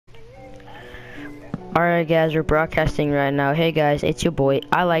Alright guys, we're broadcasting right now. Hey guys, it's your boy,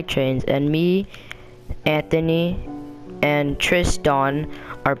 I Like Trains, and me, Anthony, and Tristan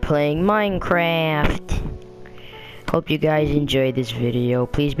are playing Minecraft. Hope you guys enjoyed this video.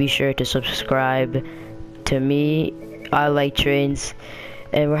 Please be sure to subscribe to me, I Like Trains,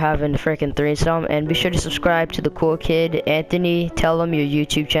 and we're having a freaking threesome. And be sure to subscribe to the cool kid. Anthony, tell him your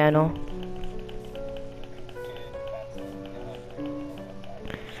YouTube channel.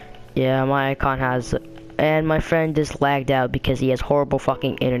 Yeah, my icon has, and my friend just lagged out because he has horrible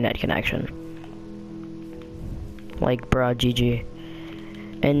fucking internet connection. Like, bruh, GG.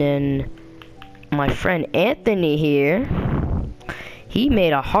 And then my friend Anthony here, he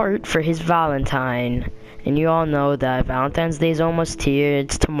made a heart for his Valentine. And you all know that Valentine's Day is almost here.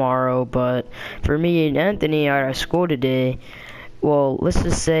 It's tomorrow, but for me and Anthony are at school today. Well, let's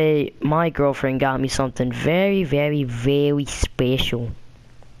just say my girlfriend got me something very, very, very special.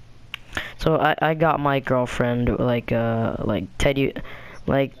 So I got my girlfriend like teddy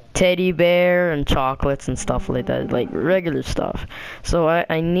bear and chocolates and stuff like that, like regular stuff. So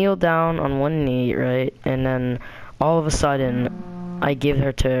I kneel down on one knee, right, and then all of a sudden I give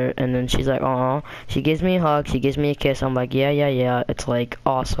her to her, and then she's like, "Aw." She gives me a hug, she gives me a kiss. I'm like, yeah, it's like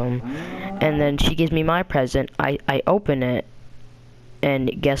awesome. And then she gives me my present. I open it,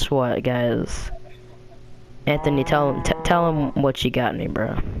 and guess what, guys? Anthony, tell him what she got me,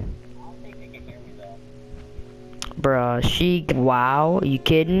 bro. Bruh, wow, you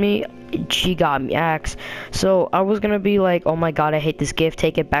kidding me? She got me Axe. So I was gonna be like, oh my god, I hate this gift,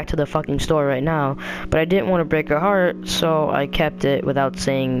 take it back to the fucking store right now. But I didn't want to break her heart, so I kept it without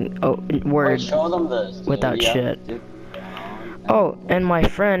saying a word. Wait, show them this. Without shit. Oh, and my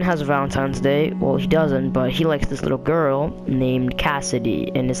friend has a Valentine's Day. Well, he doesn't, but he likes this little girl named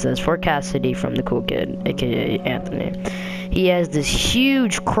Cassidy. And it says, for Cassidy from the cool kid, aka Anthony. He has this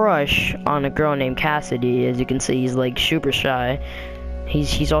huge crush on a girl named Cassidy. As you can see, he's like super shy.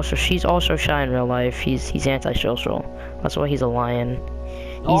 She's also shy in real life. He's antisocial. That's why he's a lion.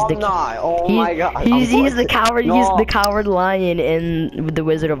 Oh my god. He's the coward. No. He's the coward lion in The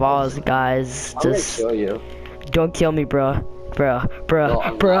Wizard of Oz, guys. Just I'm gonna kill you. Don't kill me, bruh.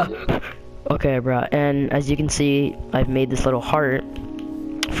 Okay, bruh. And as you can see, I've made this little heart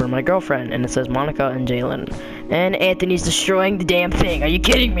for my girlfriend, and it says Monica and Jalen. And Anthony's destroying the damn thing. Are you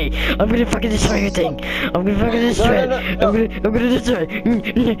kidding me? I'm gonna fucking destroy your thing. I'm gonna fucking destroy it. I'm gonna destroy it. I'm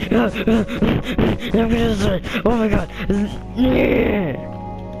gonna destroy it. Oh my god.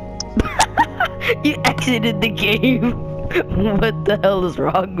 You exited the game. What the hell is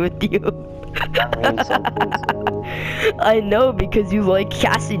wrong with you? I know, because you like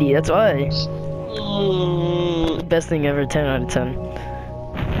Cassidy, that's why. Best thing ever, 10 out of 10.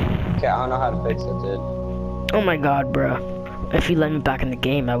 Okay, I don't know how to fix it, dude. Oh my god, bro. If you let me back in the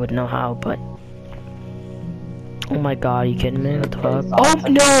game, I would know how, but... Oh my god, are you kidding me? What the fuck? Oh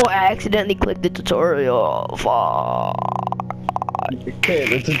no, I accidentally clicked the tutorial. Fuck. Okay,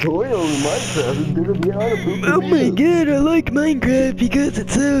 the tutorial in Minecraft is gonna be how to poop. Oh my god, I like Minecraft because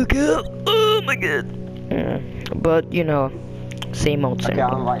it's so cool. Oh my god. But, you know, same old thing. Okay,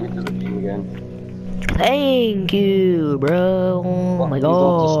 I'll invite you to the game again. Thank you, bro. Oh my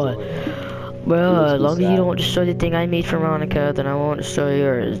god. Bro, as long as you don't destroy the thing I made for Monica, then I won't destroy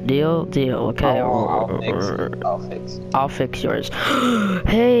yours. Deal? Deal, okay. I'll fix yours.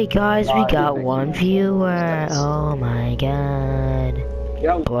 Hey guys, we got one viewer. Oh my god.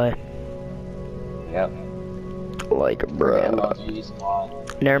 Yep. Play. Yep. Like, bro.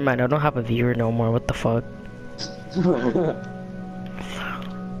 Never mind, I don't have a viewer no more. What the fuck?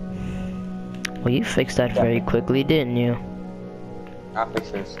 Well, you fixed that very quickly, didn't you? I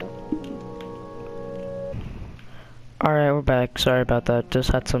fixed this. Alright, we're back. Sorry about that.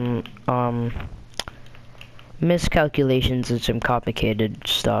 Just had some, miscalculations and some complicated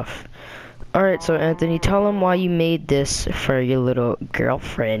stuff. Alright, so Anthony, tell them why you made this for your little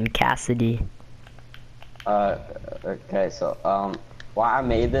girlfriend, Cassidy. Okay, so, why I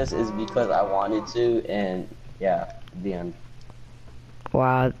made this is because I wanted to, and, yeah, the end.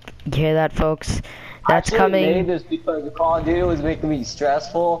 Wow, you hear that, folks? That's coming. I made this because the Call of Duty was making me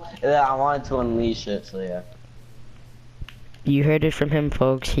stressful, and then I wanted to unleash it, so yeah. You heard it from him,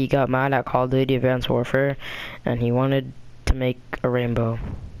 folks. He got mad at Call of Duty Advanced Warfare, and he wanted to make a rainbow.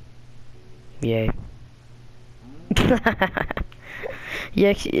 Yay. He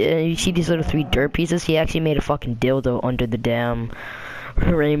actually, you see these little 3 dirt pieces? He actually made a fucking dildo under the damn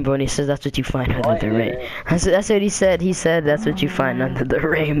rainbow, and he says that's what you find under the rainbow. That's what he said. He said that's what you find under the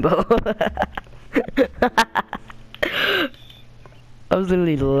rainbow. I was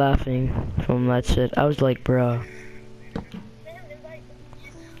literally laughing from that shit. I was like, bro.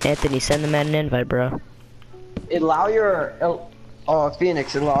 Anthony, send the man an invite, bro. Allow your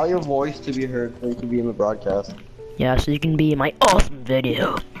Phoenix, allow your voice to be heard so you can be in the broadcast. Yeah, so you can be in my awesome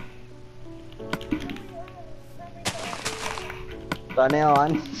video. Thumbnail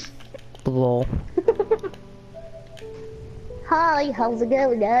on. Lol. Hi, how's it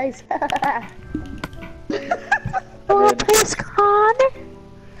going, guys? Oh, piss con.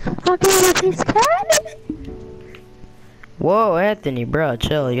 Okay, piss con. Whoa, Anthony, bro,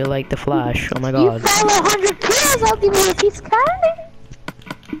 chill. You're like the Flash. Oh my You god. follow 100 kills, I'll give you a piece con.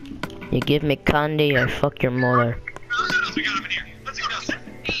 You give me candy, I fuck your mother.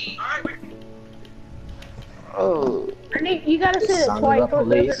 Oh. You gotta say it Sound of twice, the don't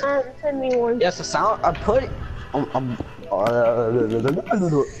police. send me one. Yes, the sound. I put it.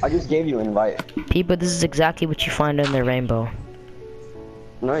 I just gave you an invite. People, this is exactly what you find in the rainbow.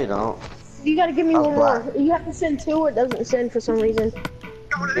 No, you don't. You gotta give me Oh, one black. more. You have to send two or it doesn't send for some reason.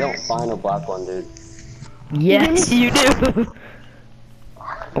 You don't find a black one, dude. Yes, you do.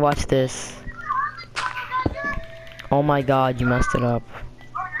 Watch this. Oh my god, you messed it up.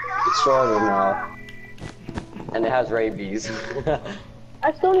 It's shorter now. And it has rabies.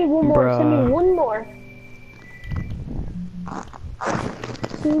 I still need one more. Send Bruh. me one more.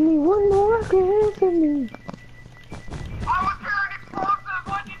 Send me one more. Girl, send me.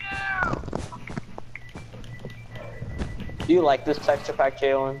 Do you like this texture pack,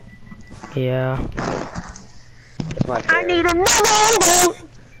 Jalen? Yeah. It's my I favorite. need another one.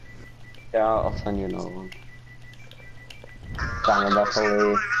 Yeah, I'll send you another one. Sound of the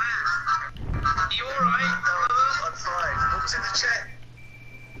police.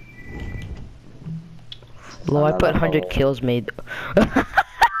 Low, I put 100 kills made.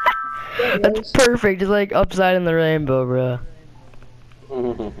 That's perfect. It's like upside in the rainbow, bro.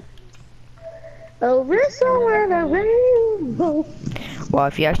 Over somewhere the rainbow. Wow,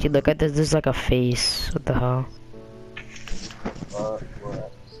 if you actually look at this, there's like a face. What the hell?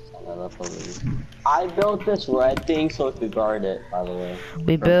 I built this red thing so it could guard it, by the way.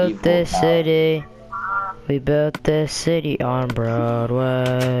 We From built evil this power. city. We built this city on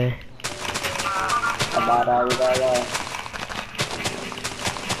Broadway.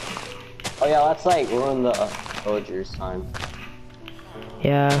 Oh yeah, let's like ruin the villagers' time.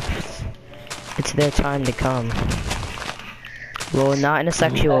 Yeah, it's their time to come. Well, not in a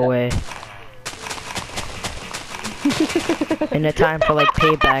sexual way. In a time for like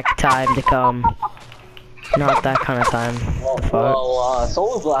payback time to come. Not that kind of time. Fuck. Well,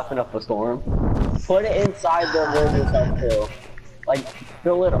 someone's laughing up a storm. Put it inside the villagers' head too. Like,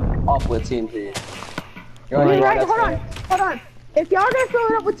 fill it up with TNT. Oh my Right, hold on. If y'all gonna fill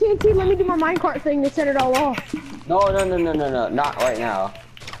it up with TNT, let me do my minecart thing to set it all off. No, not right now.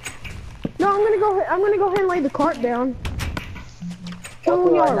 No, I'm gonna go ahead and lay the cart down. Tell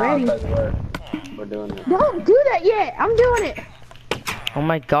me Hopefully when y'all right are now, ready. 'cause we're doing it. Don't do that yet. I'm doing it. Oh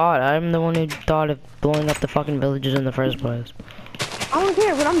my god, I'm the one who thought of blowing up the fucking villages in the first place. I don't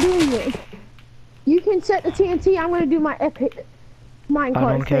care, but I'm doing it. You can set the TNT. I'm gonna do my epic I minecart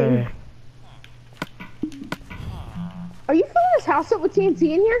don't thing. care. Are you filling this house up with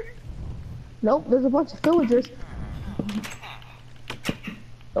TNT in here? Nope, there's a bunch of villagers.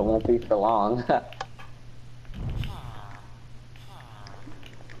 It won't be for long.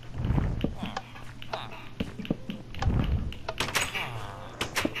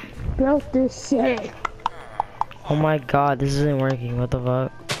 Built this shit. Oh my god, this isn't working. What the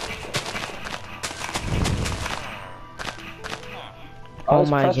fuck? Oh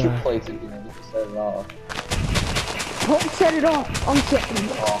my press your god. plates in here to set it off. Don't set it off. I'm setting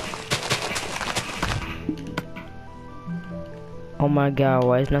it off. Oh my god,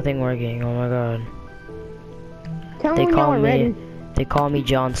 why is nothing working? Oh my god. Tell me They when y'all call are me, ready. they call me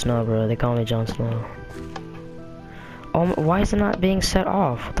Jon Snow, bro. They call me Jon Snow. Oh, why is it not being set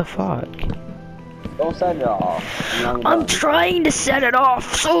off? What the fuck? Don't set it off. I'm trying to set it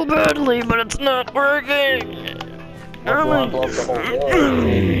off so badly, but it's not working. Blow up the whole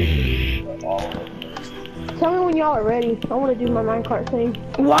village. Tell me when y'all are ready. I want to do my minecart thing.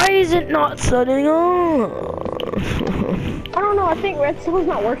 Why is it not setting off? I don't know. I think redstone's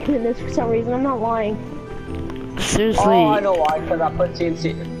not working in this for some reason. I'm not lying. Seriously. Oh, I know why, because I put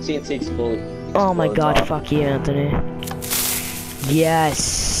TNT explode. Oh my god, off. fuck you, Anthony.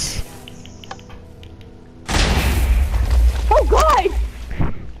 Yes. Oh god!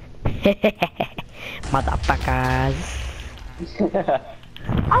 Motherfuckers.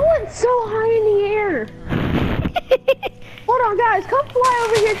 I went so high in the air. Hold on, guys. Come fly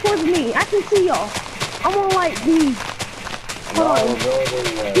over here towards me. I can see y'all. I'm gonna like be Hold on. we're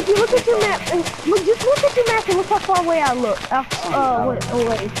building If you look at your map, and just look at your map and look how far away I look.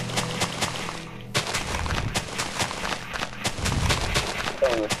 Away.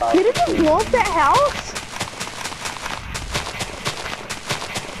 Did it just blow up that house?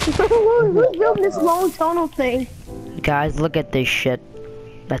 Who's building this long tunnel thing? Guys, look at this shit.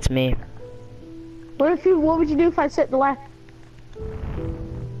 That's me. What would you do if I set the last?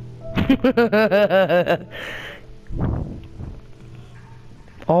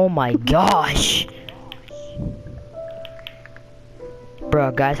 Oh my gosh.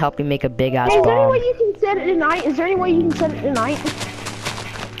 Bro, guys, help me make a big ass Hey, is there any way bomb. you can set it tonight? Is there any way you can set it tonight?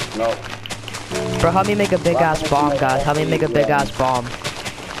 No. Bro, help me make a big ass bomb, guys. Help me make a big ass bomb.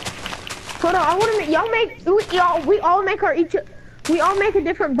 Hold on, I want to make we all make a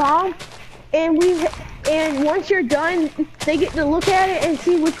different bomb, and once you're done, they get to look at it and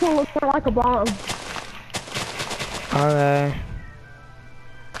see which one looks more like a bomb. Alright.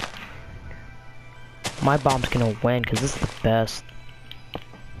 My bomb's gonna win, cause this is the best.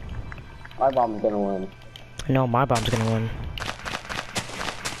 My bomb's gonna win. No, my bomb's gonna win.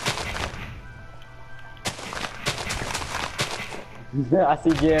 I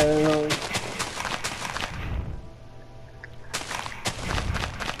see Jim.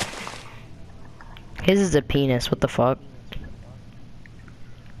 His is a penis, what the fuck?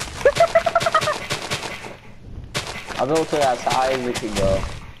 I built it as high as it can go.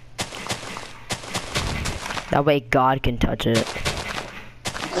 That way God can touch it.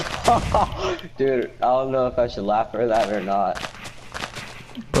 Dude, I don't know if I should laugh at that or not.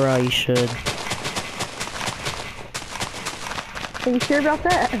 Bro, you should. Are you sure about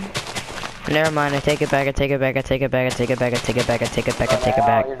that? Never mind, I take it back, I take it back, I take it back, I take it back, I take it back, I take it back, I take it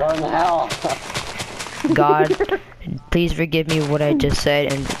back. You're going to hell. God, please forgive me what I just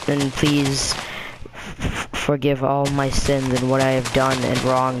said, and please forgive all my sins and what I have done and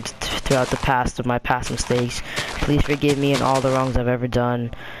wronged throughout the past of my past mistakes. Please forgive me and all the wrongs I've ever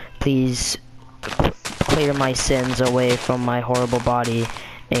done. Please clear my sins away from my horrible body.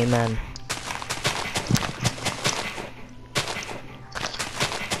 Amen.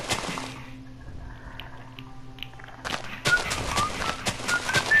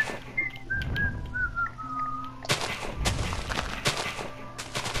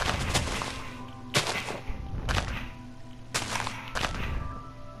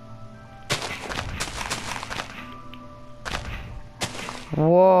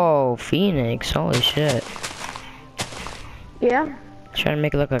 Whoa, Phoenix, holy shit. Yeah. Trying to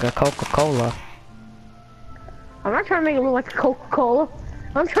make it look like a Coca-Cola. I'm not trying to make it look like a Coca-Cola.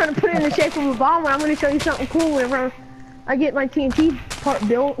 I'm trying to put it in the shape of a bomb, and I'm going to show you something cool whenever I get my TNT part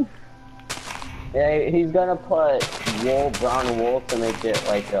built. Yeah, he's gonna put wool, brown wool to make it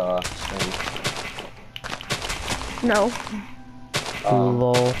like a string. No.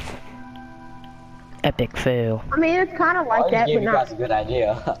 Lol. Epic fail. I mean, it's kind of like that, but not. That's a good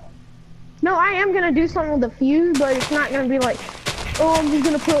idea. No, I am going to do something with the fuse, but it's not going to be like, oh, I'm just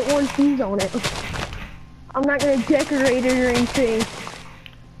going to put one fuse on it. I'm not going to decorate it or anything.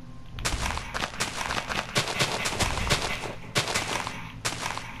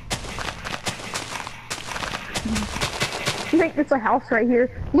 Make this a house right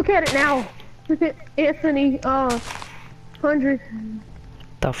here. Look at it now. Look at Anthony, 100.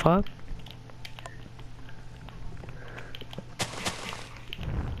 The fuck?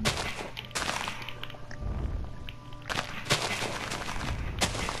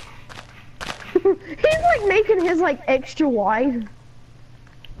 He's like making his like extra wide.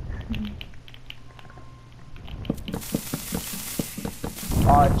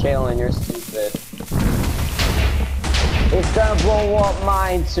 Oh, Jalen, you're stupid. It's gonna blow up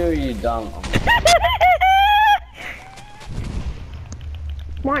mine too, you dumb.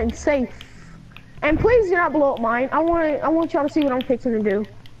 Mine's safe. And please do not blow up mine. I want y'all to see what I'm fixing to do.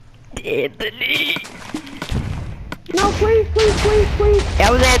 Anthony. No, please, please, please, please.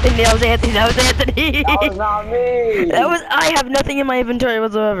 That was Anthony, that was Anthony, that was Anthony. That was not me. That was, I have nothing in my inventory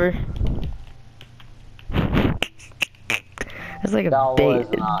whatsoever. There's like a That big, was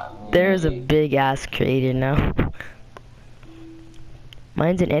not me. there's a big ass creator now.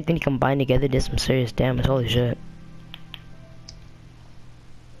 Mine's and Anthony combined together did some serious damage, holy shit.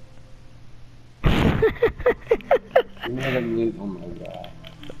 You made a mute, oh my god.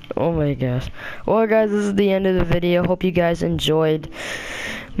 Oh my gosh. Well guys, this is the end of the video. Hope you guys enjoyed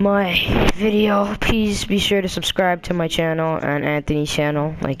my video. Please be sure to subscribe to my channel and Anthony's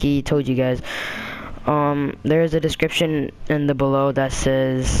channel, like he told you guys. There's a description in the below that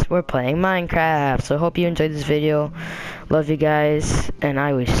says we're playing Minecraft. So hope you enjoyed this video. Love you guys, and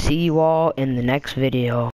I will see you all in the next video.